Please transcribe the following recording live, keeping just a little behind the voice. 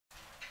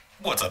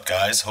What's up,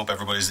 guys? Hope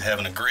everybody's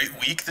having a great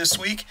week this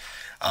week.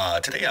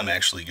 Today I'm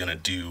actually going to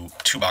do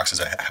two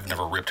boxes I have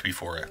never ripped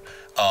before.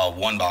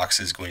 One box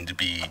is going to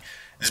be,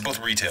 this is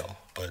both retail,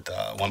 but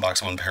one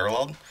box of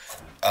Unparalleled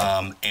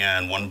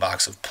and one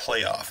box of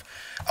Playoff.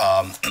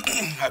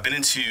 I've been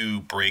into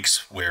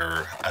breaks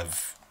where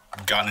I've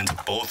gotten into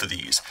both of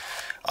these,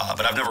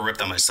 but I've never ripped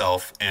them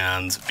myself,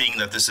 and being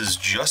that this is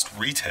just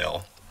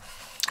retail,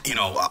 you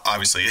know,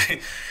 obviously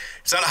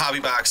it's not a hobby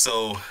box,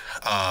 so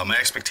my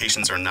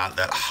expectations are not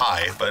that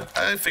high, but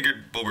I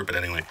figured we'll rip it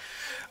anyway.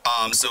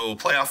 So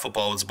playoff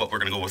football is what we're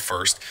going to go with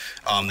first.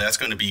 That's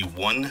going to be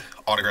one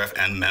autograph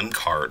and mem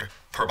card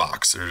per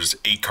box. There's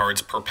 8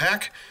 cards per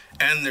pack,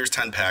 and there's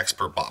 10 packs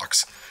per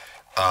box.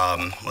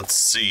 Let's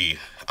see.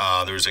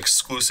 There's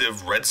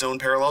exclusive red zone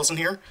parallels in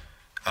here.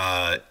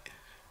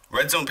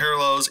 Red zone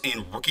parallels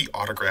in rookie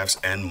autographs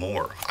and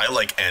more. I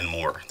like and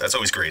more. That's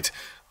always great.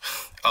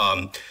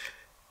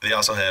 They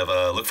also have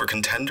look for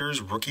contenders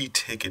rookie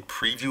ticket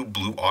preview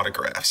blue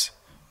autographs.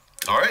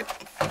 All right,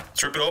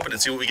 let's rip it open and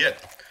see what we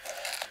get.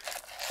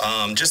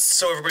 Just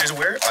so everybody's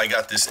aware, I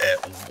got this at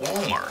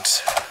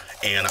Walmart,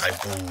 and I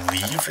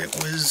believe it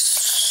was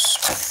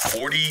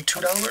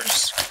 $42.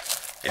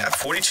 Yeah,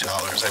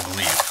 $42, I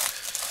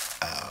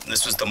believe.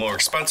 This was the more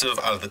expensive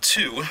out of the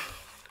two,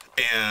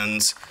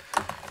 and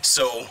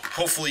so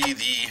hopefully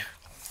the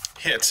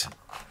hit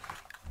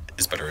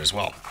is better as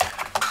well.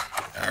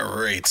 All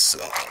right, so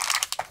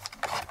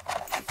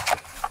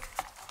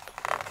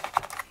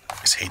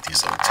I just hate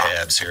these little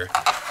tabs here.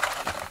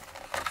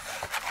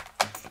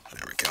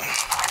 There we go.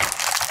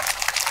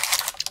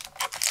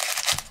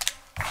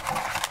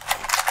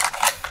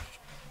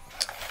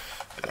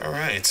 All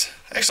right.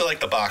 I actually like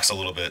the box a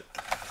little bit.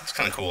 It's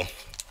kind of cool.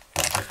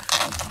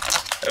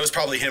 That was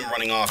probably him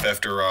running off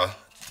after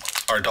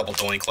our double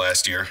doink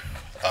last year.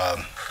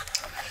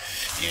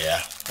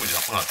 Yeah, we'll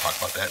not talk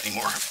about that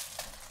anymore.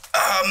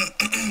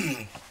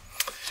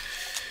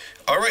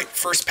 All right,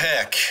 first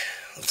pack.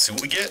 Let's see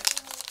what we get.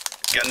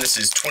 Again, this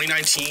is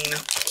 2019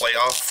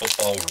 Playoff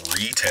Football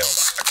Retail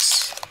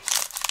Box.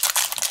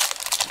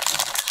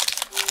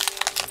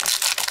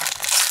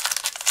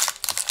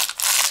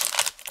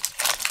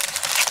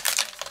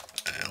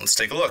 And let's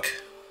take a look.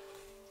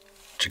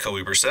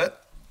 Jacoby Brissett,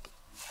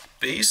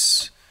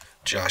 base.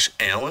 Josh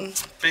Allen,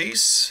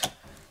 base.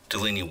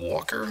 Delaney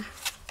Walker.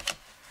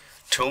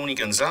 Tony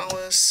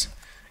Gonzalez.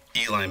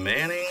 Eli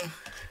Manning.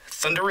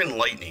 Thunder and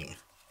Lightning.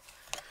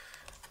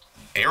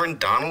 Aaron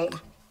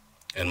Donald.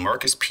 And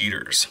Marcus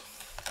Peters.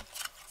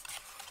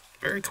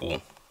 Very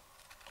cool.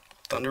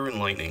 Thunder and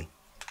Lightning.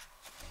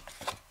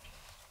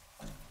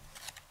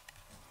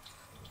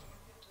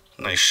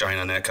 Nice shine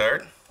on that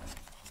card.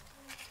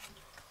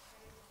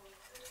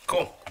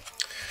 Cool.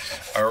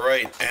 All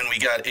right, and we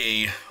got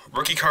a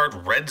rookie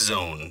card red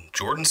zone.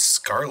 Jordan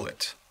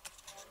Scarlett.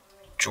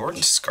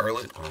 Jordan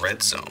Scarlett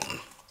red zone.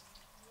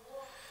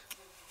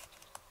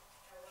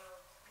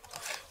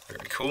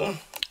 Very cool.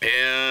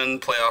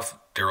 And playoff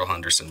Darrell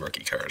Henderson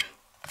rookie card.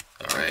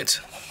 All right,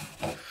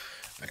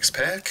 next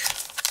pack.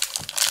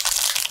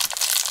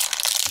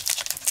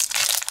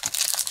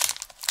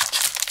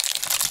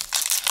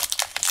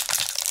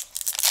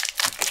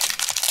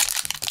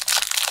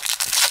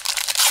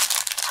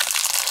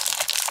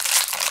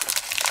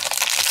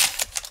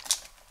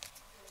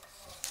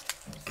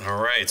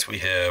 All right, we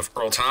have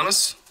Earl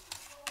Thomas,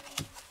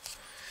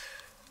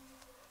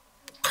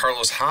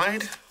 Carlos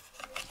Hyde,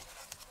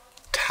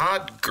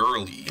 Todd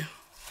Gurley,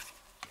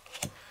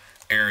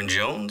 Aaron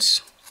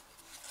Jones,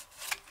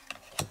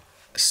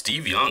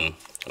 Steve Young.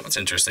 Well, that's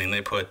interesting.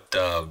 They put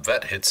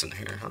vet hits in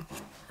here, huh?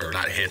 Or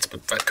not hits,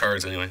 but vet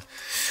cards anyway.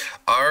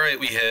 All right,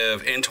 we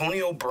have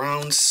Antonio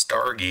Brown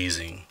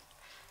stargazing.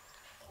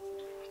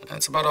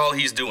 That's about all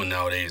he's doing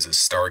nowadays is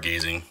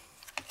stargazing.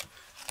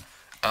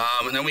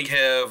 And then we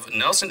have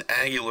Nelson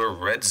Aguilar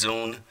red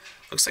zone.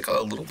 Looks like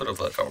a little bit of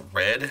like a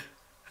red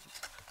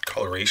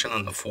coloration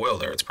on the foil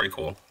there. It's pretty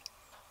cool.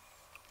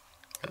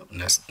 Yep,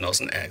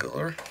 Nelson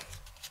Aguilar.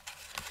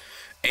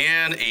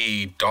 And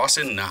a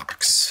Dawson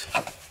Knox.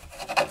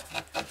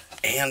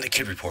 And a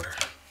Kid Reporter.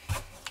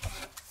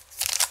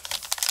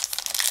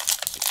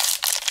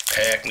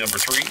 Pack number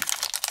 3.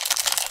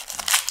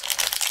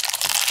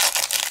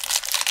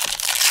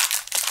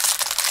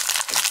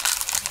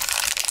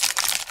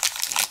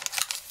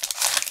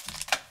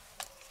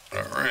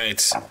 All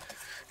right.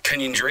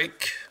 Kenyon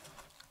Drake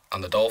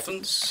on the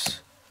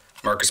Dolphins.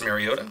 Marcus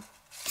Mariota.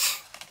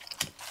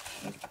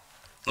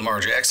 Lamar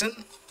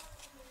Jackson.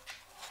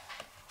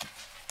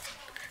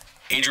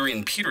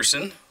 Adrian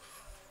Peterson.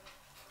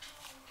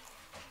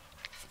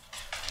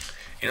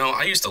 You know,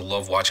 I used to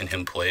love watching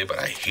him play, but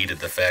I hated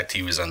the fact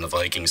he was on the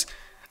Vikings.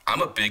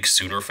 I'm a big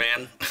Sooner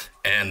fan,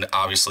 and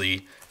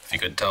obviously, if you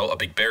could tell, a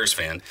big Bears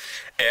fan.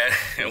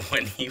 And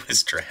when he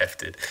was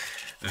drafted,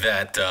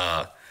 that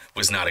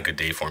was not a good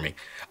day for me.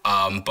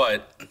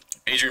 But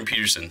Adrian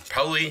Peterson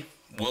probably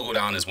will go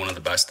down as one of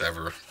the best to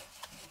ever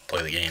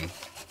play the game.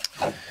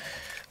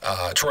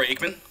 Troy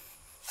Aikman.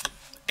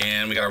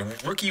 And we got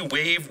a rookie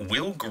wave,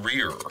 Will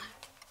Greer.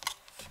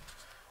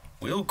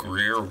 Will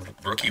Greer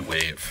Rookie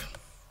Wave.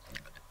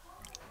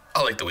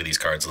 I like the way these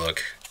cards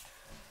look.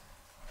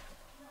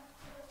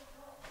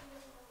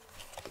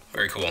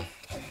 Very cool.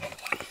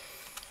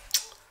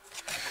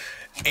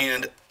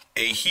 And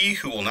a He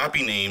Who Will Not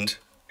Be Named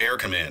Air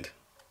Command.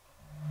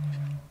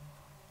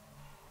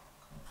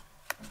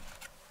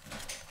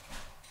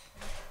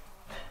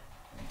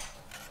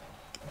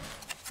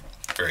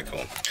 Very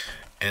cool.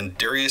 And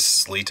Darius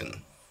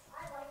Slayton.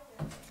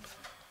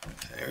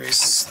 Darius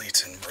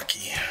Slayton,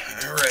 rookie.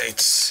 All right.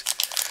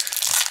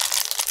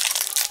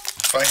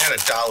 If I had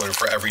 $1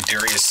 for every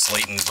Darius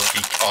Slayton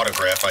rookie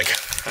autograph,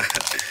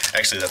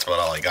 actually that's about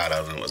all I got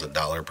out of it was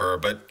 $1 per.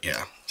 But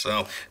yeah.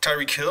 So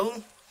Tyreek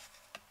Hill,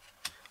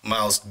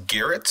 Myles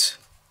Garrett,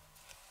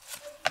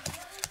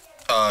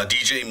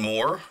 DJ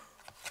Moore,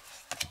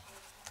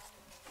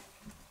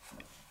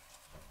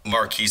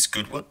 Marquise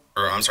Goodwin,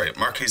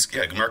 Marquise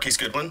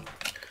Goodwin,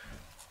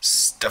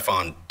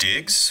 Stephon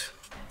Diggs,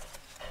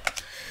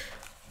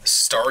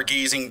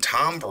 Stargazing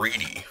Tom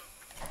Brady.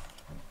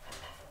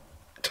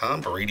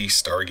 Tom Brady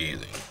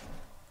Stargazing.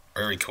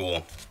 Very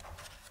cool.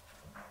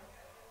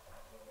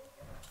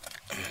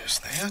 There's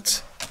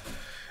that.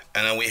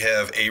 And then we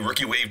have a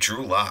Rookie Wave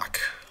Drew Lock.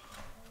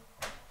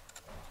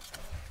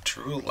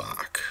 Drew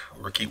Lock.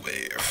 Rookie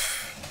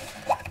Wave.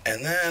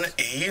 And then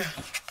a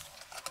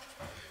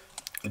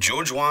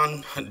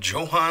Joan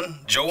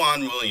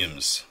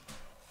Williams.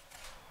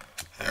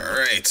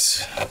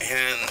 Alright.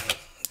 And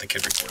the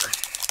Kid Reporter.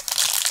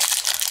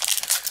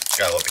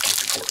 Gotta love the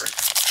Kid Reporter.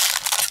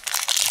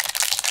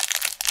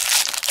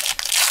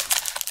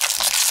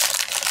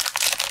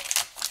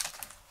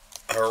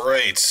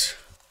 Alright.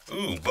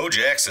 Ooh, Bo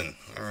Jackson.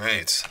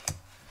 Alright.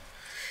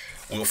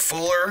 Will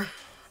Fuller,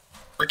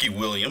 Ricky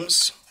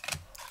Williams,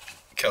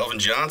 Calvin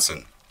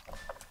Johnson,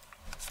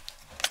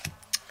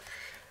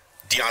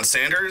 Deion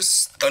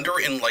Sanders, Thunder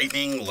and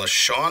Lightning,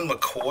 LaShawn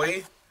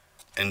McCoy,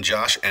 and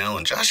Josh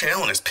Allen. Josh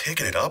Allen is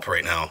picking it up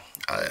right now.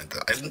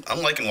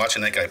 I'm liking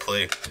watching that guy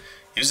play.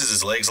 He uses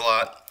his legs a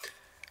lot,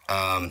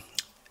 and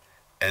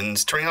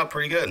it's turning out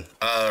pretty good.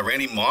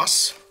 Randy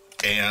Moss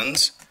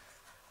and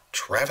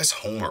Travis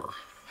Homer.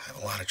 I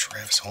have a lot of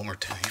Travis Homer,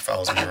 too. He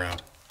follows me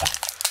around.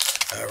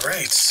 All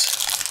right.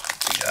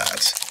 We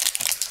got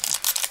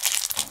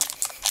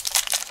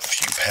a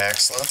few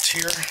packs left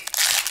here.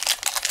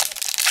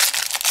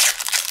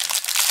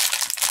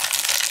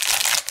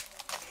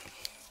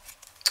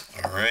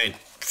 All right.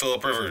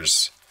 Phillip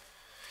Rivers.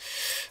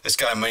 This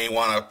guy may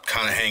want to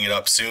kind of hang it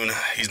up soon.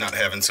 He's not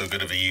having so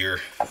good of a year.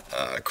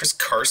 Chris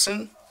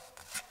Carson.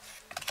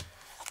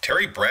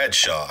 Terry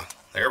Bradshaw.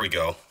 There we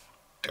go.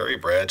 Terry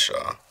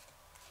Bradshaw.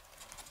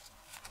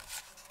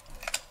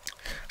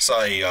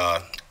 Saw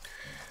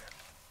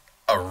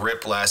a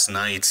rip last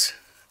night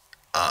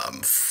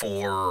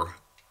for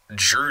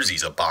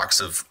jerseys, a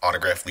box of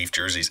autographed Leaf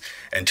jerseys,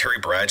 and Terry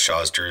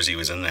Bradshaw's jersey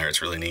was in there.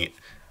 It's really neat.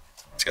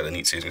 It's got a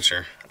neat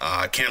signature.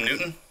 Cam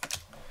Newton.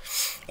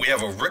 We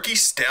have a Rookie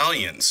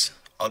Stallions.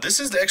 Oh, this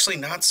is actually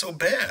not so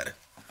bad.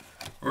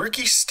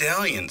 Rookie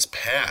Stallions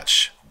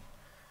patch.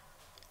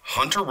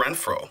 Hunter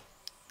Renfrow.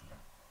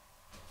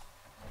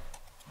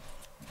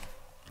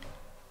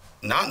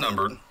 Not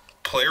numbered.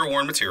 Player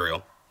worn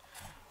material.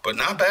 But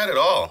not bad at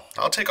all.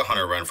 I'll take a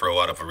Hunter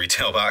Renfrow out of a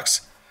retail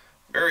box.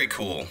 Very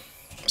cool.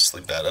 Let's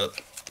leave that up.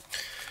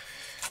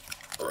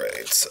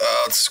 Right.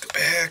 Let's go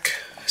back.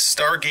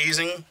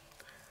 Stargazing.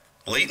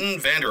 Leighton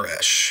Vander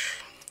Esch.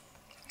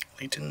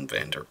 Leighton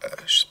Vander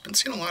Esch. Been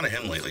seeing a lot of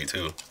him lately,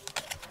 too.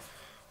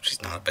 Which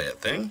is not a bad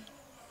thing.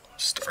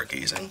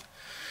 Stargazing.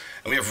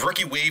 And we have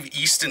Rookie Wave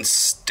Easton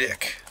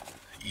Stick.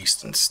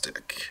 Easton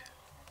Stick.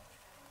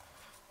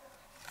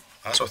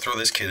 I also throw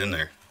this kid in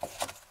there.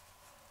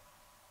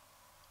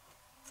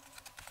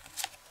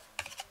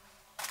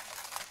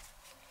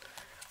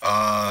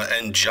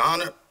 And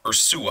John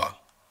Ursua.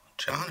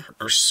 John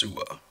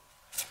Ursua.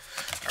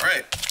 All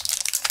right.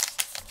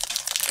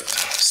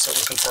 Still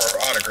looking for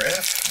our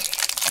autograph.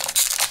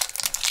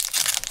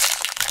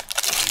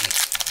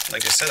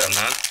 Like I said, I'm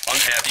not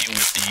unhappy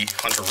with the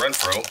Hunter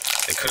Renfrow.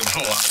 It could have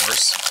been a lot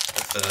worse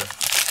with the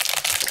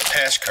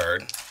patch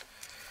card.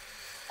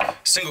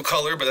 Single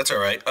color, but that's all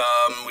right.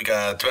 We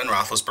got Ben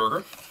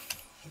Roethlisberger.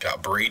 We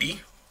got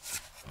Brady.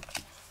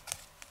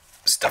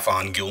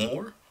 Stephon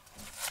Gilmore.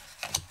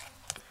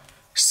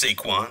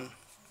 Saquon.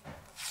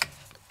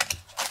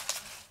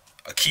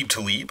 Aqib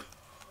Talib.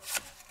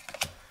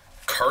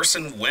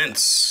 Carson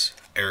Wentz,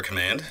 Air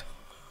Command.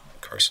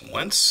 Carson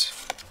Wentz.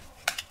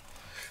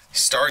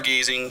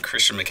 Stargazing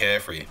Christian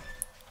McCaffrey.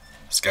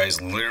 This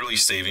guy's literally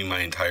saving my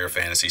entire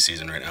fantasy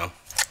season right now.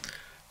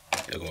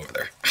 He'll go over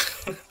there.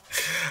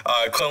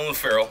 Clelin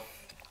Ferrell.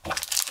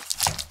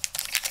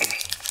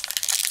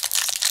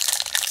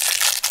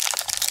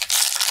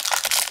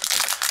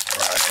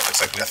 Alright,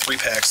 looks like we got 3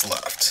 packs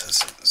left.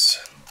 This is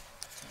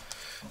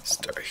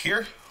start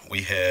here.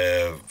 We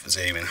have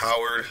Xavier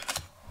Howard,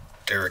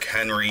 Derrick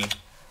Henry,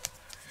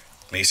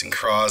 Mason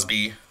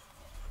Crosby,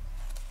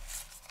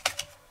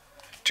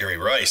 Jerry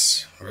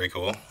Rice. Very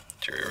cool.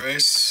 Jerry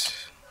Rice.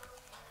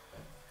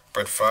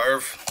 Brett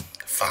Favre.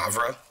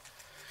 Favre.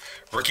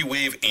 Rookie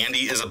wave,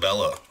 Andy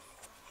Isabella.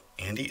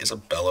 Andy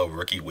Isabella,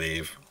 rookie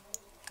wave.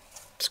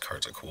 These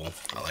cards are cool.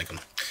 I like them.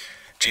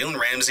 Jalen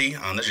Ramsey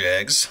on the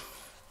Jags.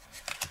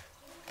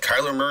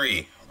 Kyler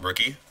Murray,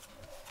 rookie.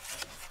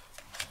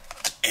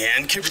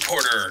 And Kid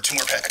Reporter, 2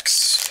 more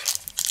packs.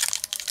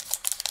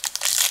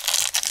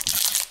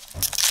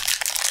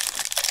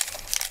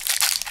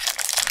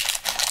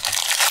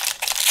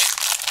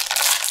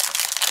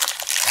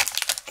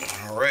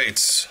 All right,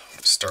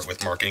 start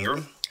with Mark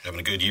Ingram, having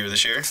a good year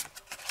this year.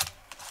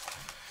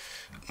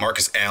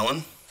 Marcus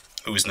Allen,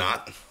 who is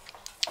not,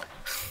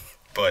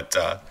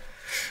 but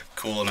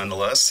cool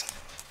nonetheless.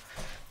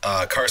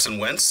 Carson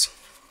Wentz,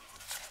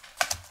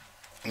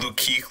 Luke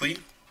Kuechly,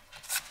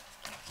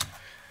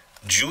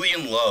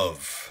 Julian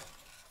Love,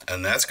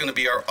 and that's going to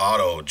be our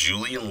auto,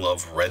 Julian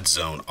Love Red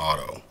Zone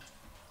auto.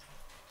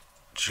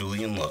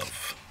 Julian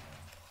Love.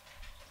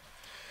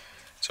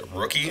 It's a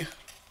rookie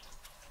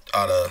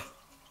out of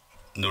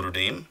Notre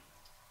Dame.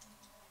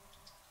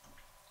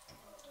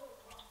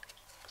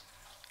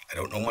 I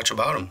don't know much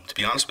about him, to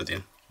be honest with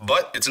you,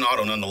 but it's an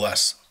auto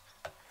nonetheless.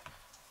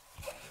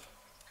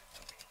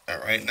 All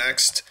right,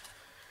 next,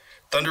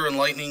 Thunder and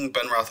Lightning,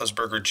 Ben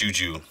Roethlisberger,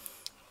 Juju.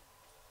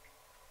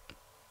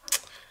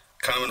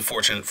 Kind of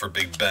unfortunate for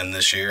Big Ben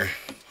this year.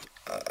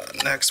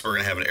 Next, we're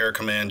going to have an Air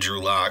Command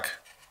Drew Lock,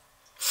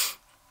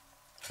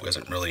 who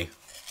hasn't really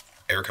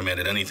Air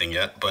Commanded anything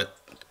yet, but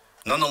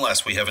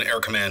nonetheless, we have an Air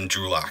Command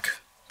Drew Lock.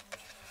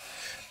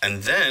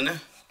 And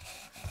then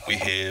we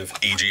have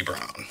A.J.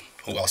 Brown,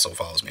 who also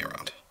follows me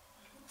around.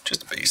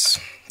 Just a base.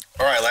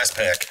 All right, last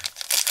pack.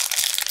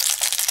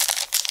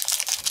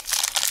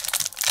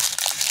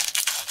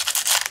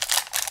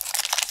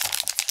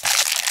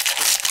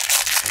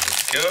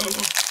 Here we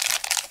go.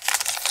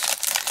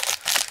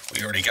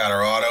 We already got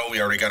our auto.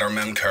 We already got our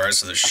mem cards,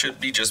 so there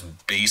should be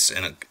just base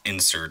and an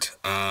insert.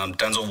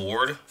 Denzel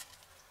Ward.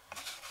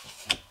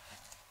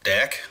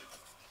 Dak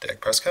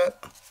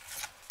Prescott.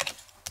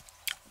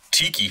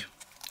 Tiki.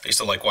 I used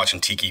to like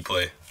watching Tiki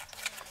play.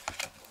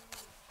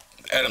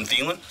 Adam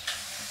Thielen.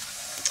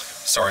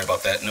 Sorry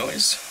about that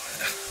noise.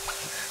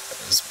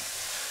 That was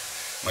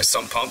my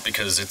sump pump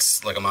because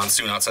it's like a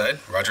monsoon outside.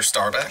 Roger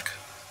Staubach.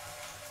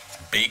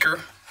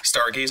 Baker,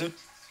 stargazing.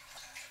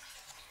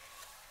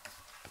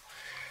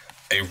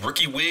 A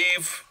rookie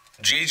wave,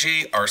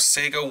 J.J.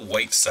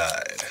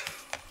 Arcega-Whiteside.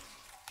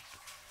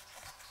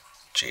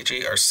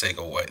 J.J.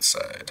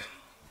 Arcega-Whiteside.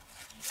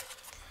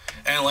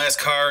 And last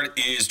card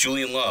is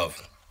Julian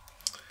Love.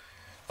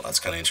 Well, that's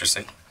kind of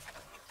interesting.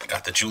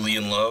 Got the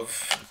Julian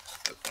Love.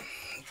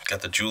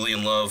 Got the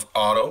Julian Love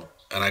auto,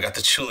 and I got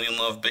the Julian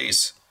Love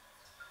base.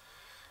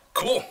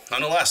 Cool,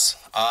 nonetheless.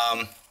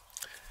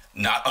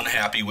 Not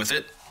unhappy with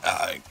it.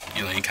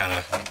 You know, you kind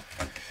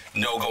of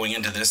know going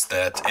into this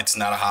that it's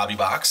not a hobby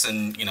box,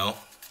 and you know,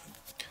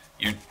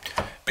 you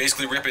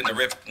basically rip it in the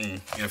rip.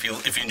 And you know,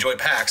 if you enjoy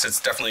packs,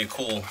 it's definitely a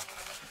cool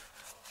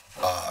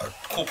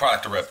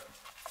product to rip.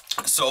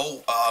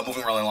 So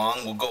moving really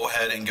along, we'll go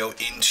ahead and go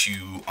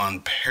into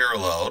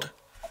Unparalleled.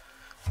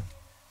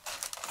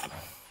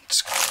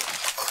 Just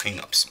clean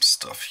up some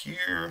stuff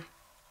here.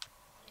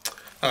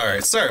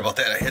 Alright, sorry about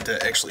that. I had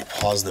to actually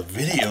pause the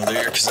video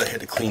there because I had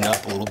to clean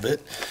up a little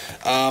bit.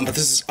 But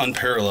this is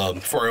Unparalleled.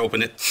 Before I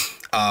open it,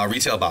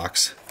 retail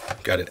box.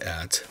 Got it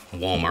at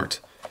Walmart.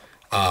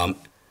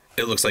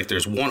 It looks like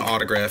there's one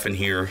autograph in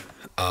here.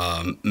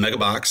 Mega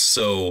box,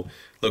 so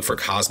look for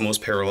Cosmos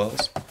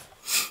parallels.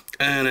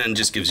 And then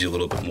just gives you a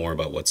little bit more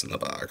about what's in the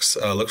box.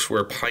 Looks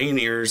for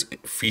Pioneers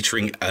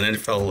featuring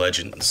NFL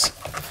legends.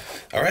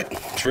 Alright,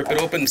 let's rip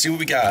it open and see what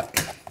we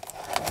got.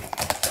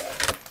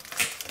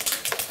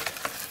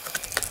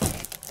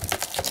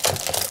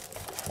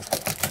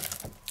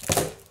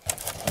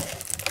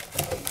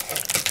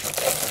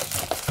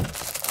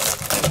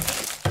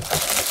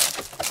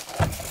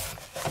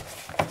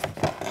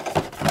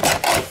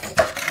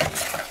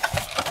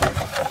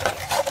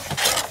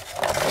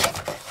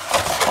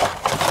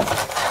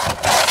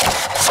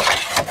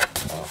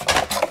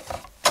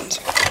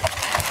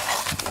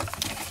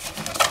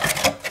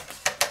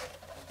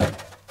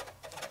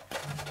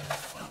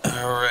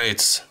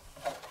 Alright,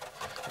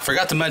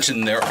 forgot to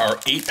mention there are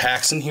 8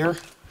 packs in here,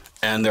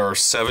 and there are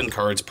 7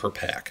 cards per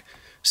pack.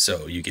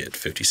 So you get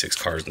 56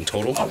 cards in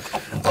total.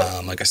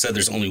 Like I said,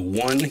 there's only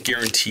one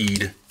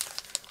guaranteed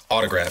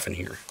autograph in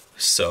here.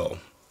 So,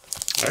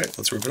 alright,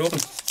 let's rip it open.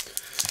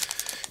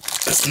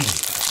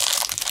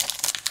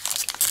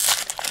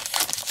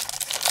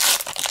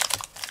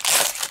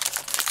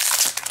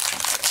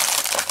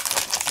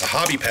 The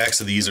hobby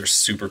packs of these are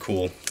super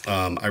cool.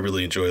 I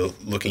really enjoy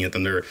looking at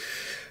them. They're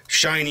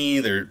shiny,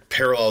 their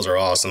parallels are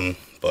awesome,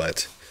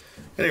 but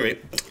at any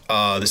rate,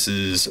 this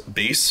is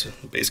base.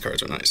 Base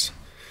cards are nice.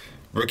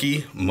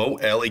 Rookie, Mo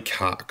Alley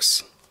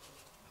Cox.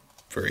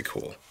 Very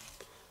cool.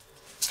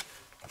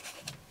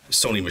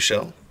 Sony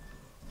Michel,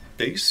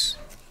 base.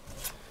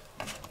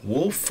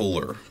 Will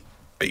Fuller,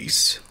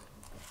 base.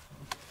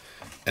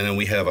 And then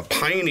we have a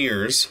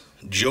Pioneers,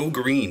 Joe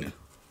Green.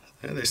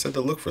 Yeah, they said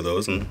to look for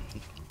those, and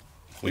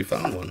we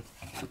found one.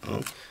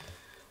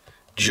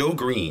 Joe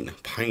Green,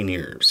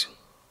 Pioneers.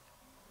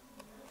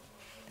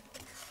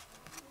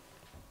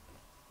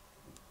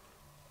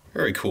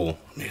 Very cool.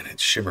 Man, that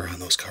shimmer on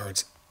those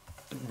cards.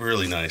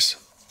 Really nice.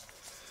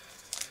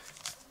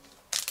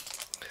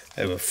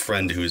 I have a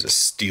friend who's a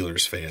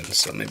Steelers fan,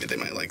 so maybe they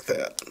might like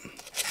that.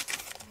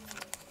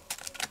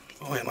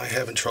 Oh, am I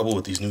having trouble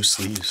with these new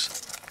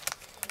sleeves?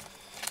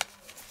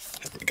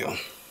 There we go.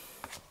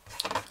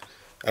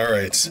 All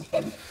right.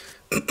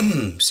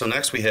 So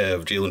next we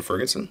have Jalen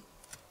Ferguson,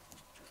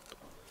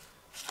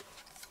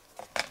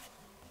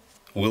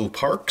 Will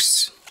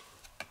Parks,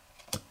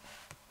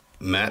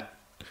 Matt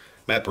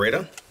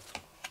Breida,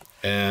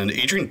 and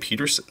Adrian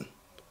Peterson.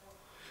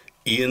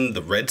 Ian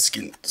the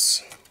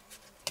Redskins.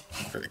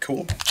 Very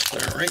cool.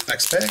 All right,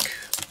 next pack.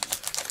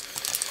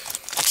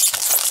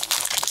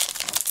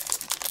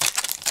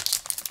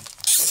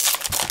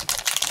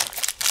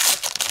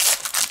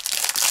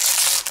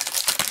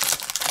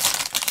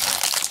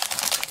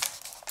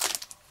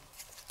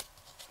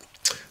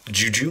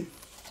 Juju,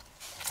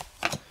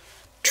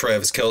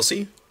 Travis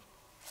Kelce,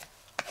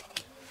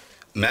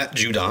 Matt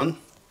Judon,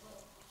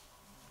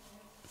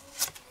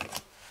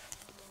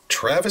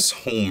 Travis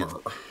Homer.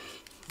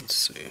 Let's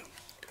see.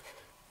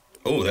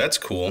 Oh, that's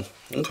cool.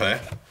 Okay.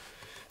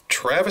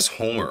 Travis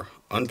Homer,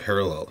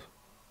 Unparalleled.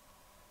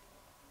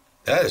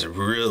 That is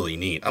really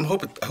neat. I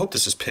hope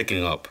this is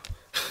picking up.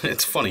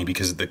 It's funny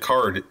because the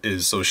card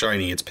is so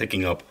shiny, it's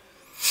picking up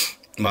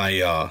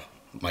my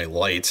my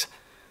light.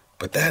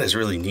 But that is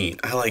really neat.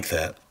 I like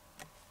that.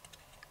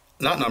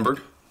 Not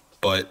numbered,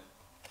 but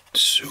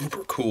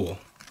super cool.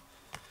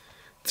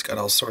 It's got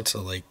all sorts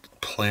of like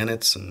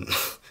planets and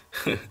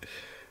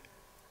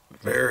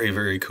very,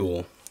 very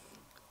cool.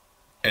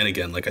 And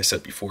again, like I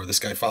said before, this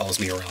guy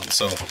follows me around,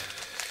 so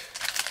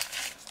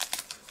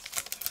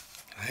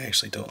I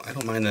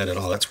don't mind that at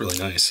all. That's really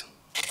nice.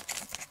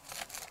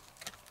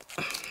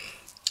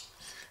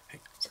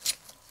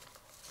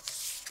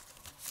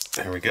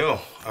 There we go.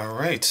 All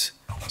right.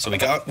 So we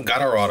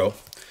got our auto.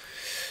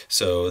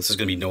 So this is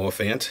going to be Noah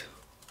Fant.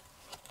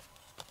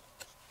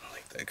 I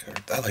like that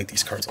card. I like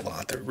these cards a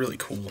lot. They're really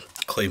cool.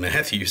 Clay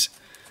Matthews.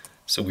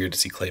 So weird to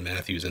see Clay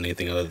Matthews in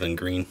anything other than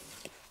green.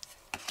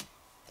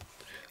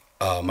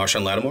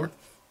 Marshawn Lattimore.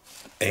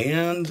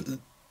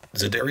 And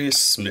Zadarius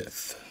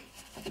Smith.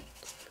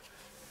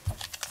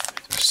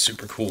 They're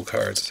super cool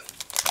cards.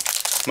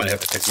 Might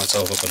have to pick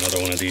myself up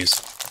another one of these.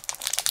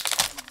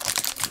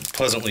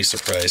 Pleasantly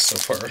surprised so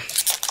far.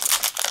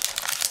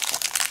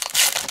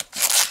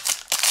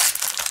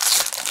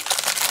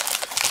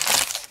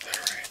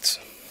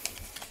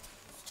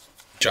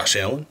 Josh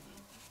Allen,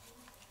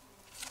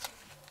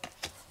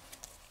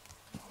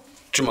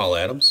 Jamal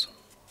Adams,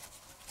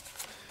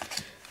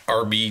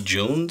 Avery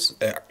Jones,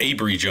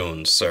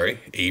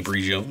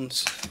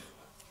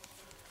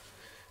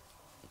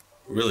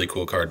 really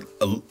cool card.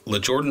 Little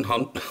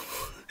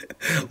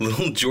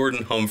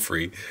Jordan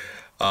Humphrey,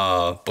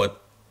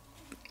 but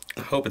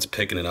I hope it's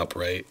picking it up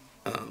right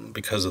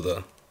because of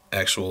the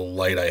actual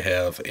light I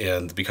have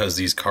and because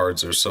these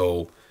cards are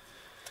so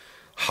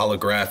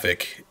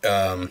holographic.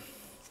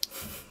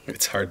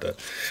 It's hard to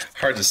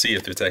see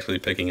if it's actually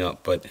picking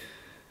up, but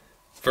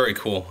very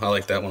cool. I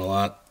like that one a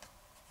lot.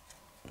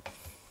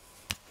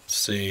 Let's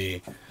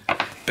see.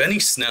 Benny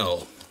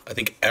Snell. I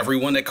think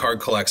everyone that card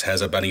collects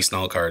has a Benny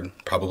Snell card,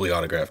 probably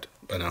autographed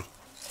by now.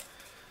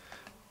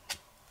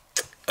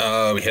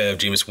 We have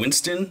Jameis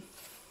Winston,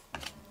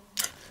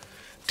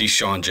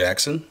 Deshaun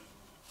Jackson,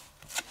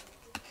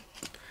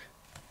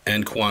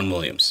 and Quan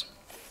Williams.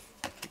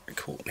 Very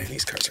cool. Man,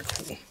 these cards are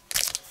cool.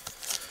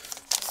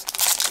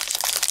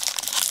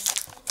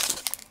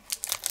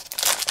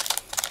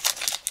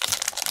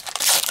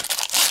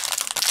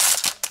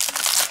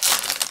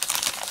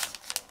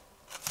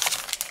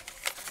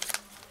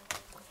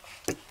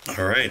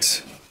 All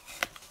right.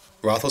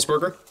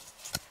 Roethlisberger,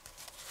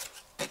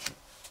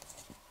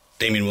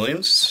 Damian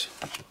Williams,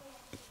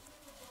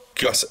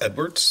 Gus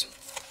Edwards,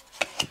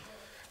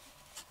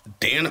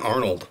 Dan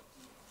Arnold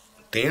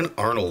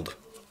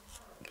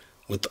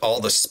with all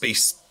the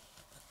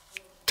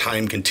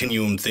space-time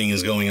continuum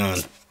things going on.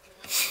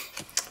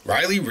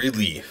 Riley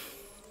Ridley.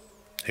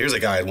 Here's a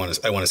guy I want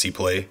to see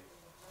play.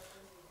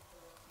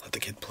 Let the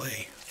kid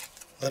play.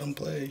 Let him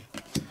play.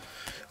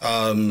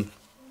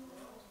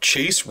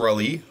 Chase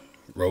Rollier?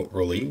 I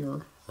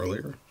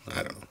don't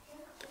know.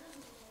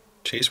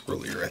 Chase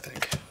Rollier, I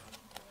think.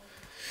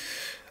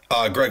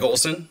 Greg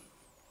Olson.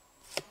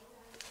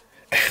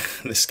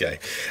 This guy.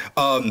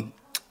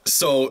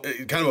 So,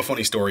 kind of a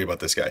funny story about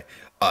this guy.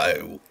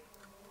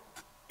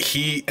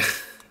 He it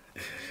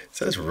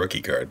says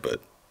rookie card,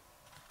 but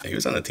he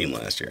was on the team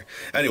last year.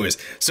 Anyways,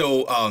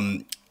 so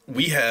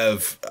we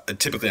have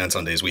typically on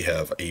Sundays we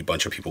have a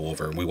bunch of people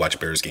over and we watch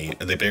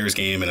the Bears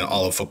game, and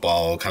all of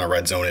football, kind of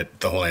red zone it,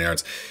 the whole 9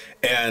 yards.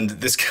 And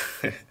this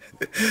guy,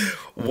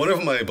 one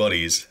of my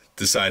buddies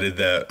decided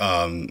that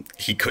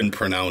he couldn't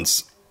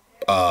pronounce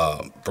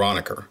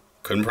Broniker.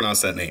 Couldn't pronounce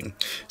that name.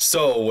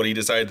 So what he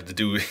decided to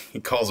do, he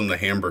calls him the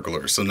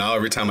Hamburglar. So now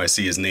every time I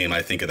see his name,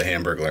 I think of the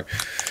Hamburglar.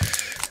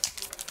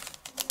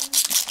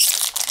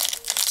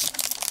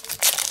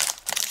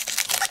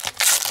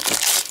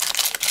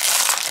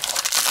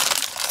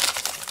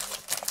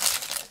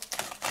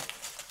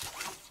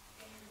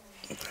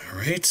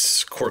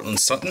 right, Cortland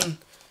Sutton,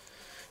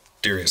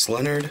 Darius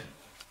Leonard,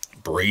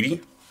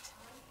 Brady.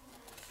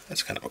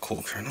 That's kind of a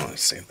cool card. I want to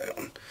save that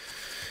one.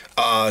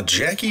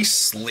 Jackie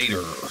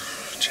Slater.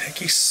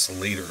 Jackie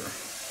Slater.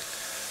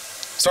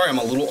 Sorry, I'm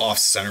a little off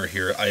center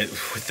here.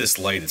 With this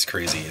light, it's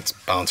crazy. It's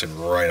bouncing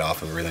right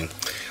off of everything.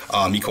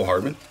 Miko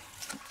Hardman.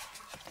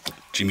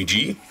 Jimmy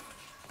G.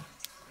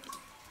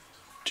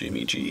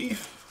 Jimmy G.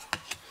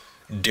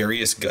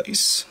 Darius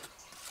Geis.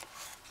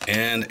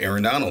 And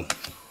Aaron Donald.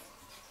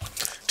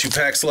 2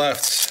 packs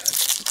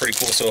left. Pretty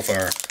cool so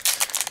far.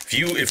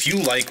 If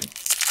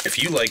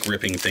you like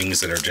ripping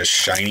things that are just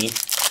shiny,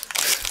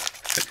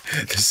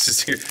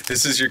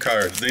 this is your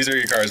card. These are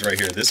your cards right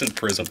here. This and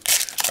Prism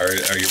are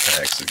your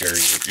packs, or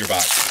your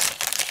boxes.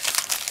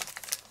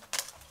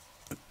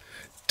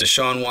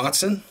 Deshaun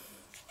Watson,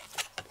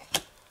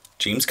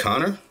 James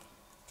Conner,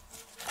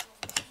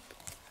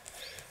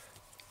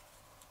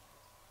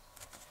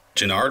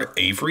 Jannard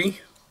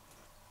Avery,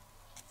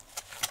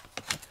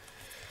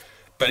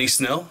 Benny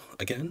Snell,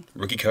 again,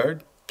 rookie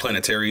card,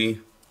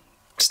 planetary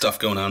stuff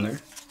going on there.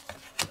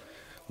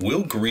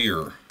 Will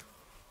Greer.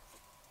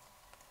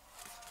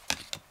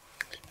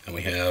 And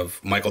we have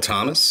Michael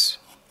Thomas,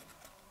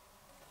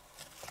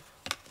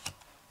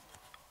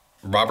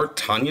 Robert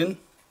Tonyan,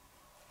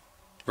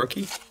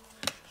 rookie,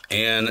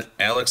 and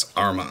Alex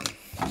Armah,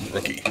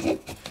 rookie,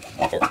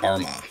 or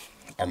Armah.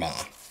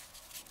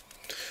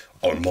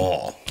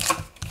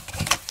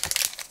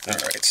 All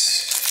right,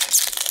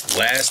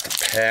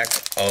 last pack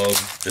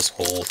of this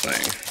whole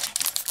thing.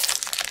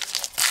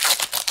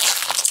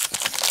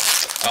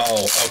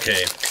 Oh,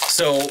 okay.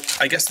 So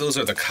I guess those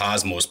are the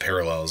Cosmos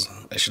parallels.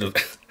 I should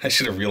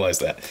have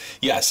realized that.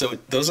 Yeah, so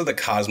those are the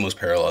Cosmos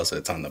parallels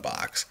that's on the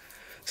box.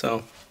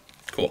 So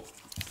cool.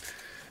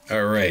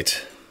 All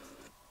right.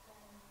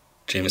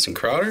 Jamison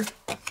Crowder,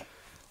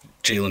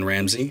 Jalen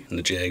Ramsey in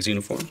the Jags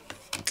uniform,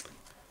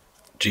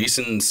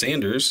 Jason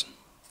Sanders,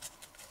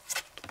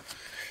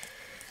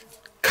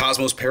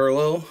 Cosmos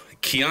parallel,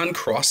 Keon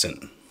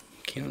Crossan.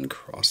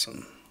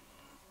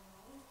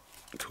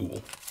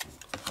 Cool.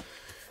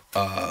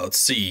 Let's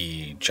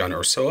see, John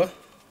Ursua,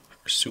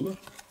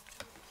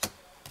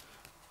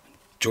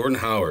 Jordan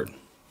Howard,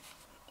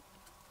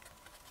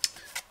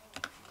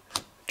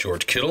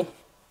 George Kittle,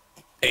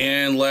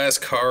 and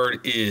last card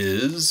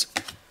is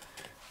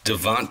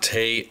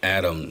Devontae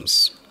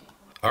Adams.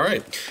 All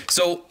right,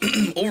 so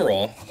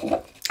overall,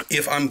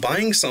 if I'm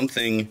buying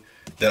something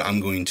that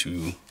I'm going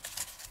to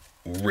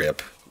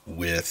rip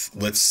with,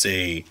 let's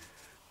say,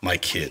 my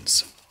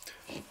kids,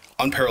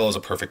 Unparalleled is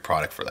a perfect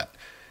product for that.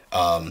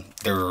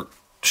 They're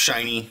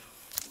shiny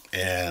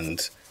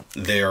and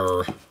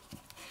they're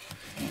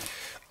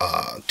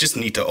just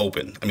neat to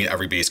open. I mean,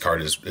 every base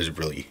card is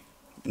really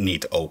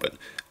neat to open.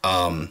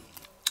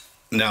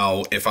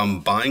 Now, if I'm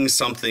buying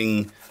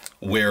something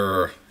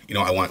where, you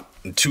know, I want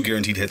 2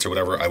 guaranteed hits or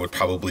whatever, I would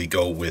probably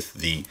go with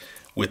the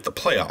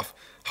playoff.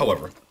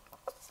 However,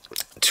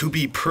 to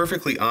be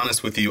perfectly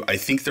honest with you, I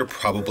think they're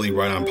probably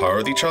right on par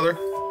with each other.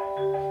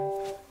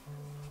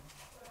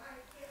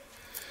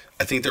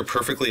 I think they're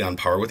perfectly on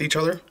par with each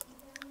other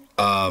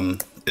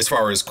as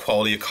far as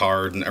quality of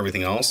card and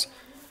everything else.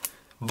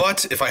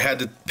 But if I had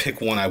to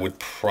pick one, I would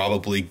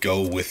probably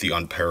go with the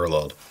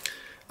Unparalleled.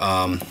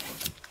 And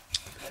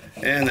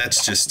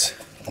that's just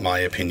my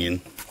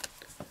opinion.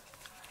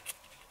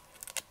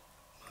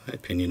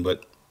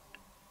 But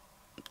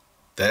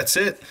that's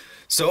it.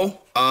 So,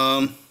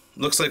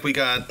 looks like we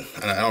got,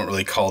 and I don't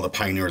really call the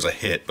Pioneers a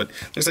hit, but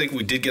looks like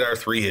we did get our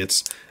 3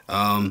 hits.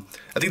 I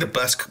think the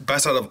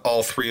best out of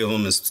all 3 of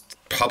them is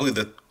probably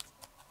the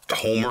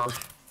Homer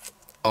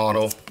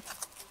auto,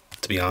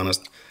 to be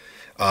honest.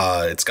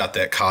 It's got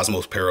that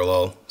Cosmos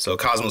parallel, so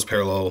Cosmos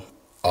parallel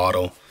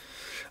auto.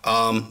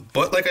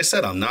 But like I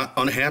said, I'm not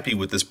unhappy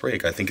with this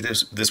break. I think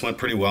this went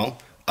pretty well.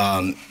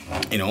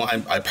 You know,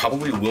 I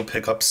probably will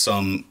pick up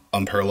some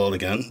Unparalleled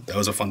again. That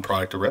was a fun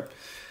product to rip.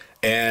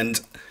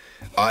 And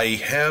I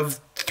have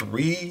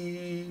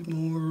 3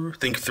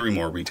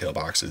 more retail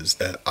boxes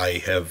that I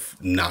have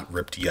not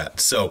ripped yet.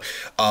 So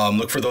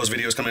look for those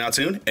videos coming out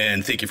soon.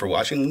 And thank you for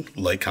watching.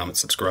 Like, comment,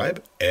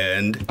 subscribe,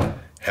 and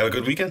have a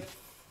good weekend.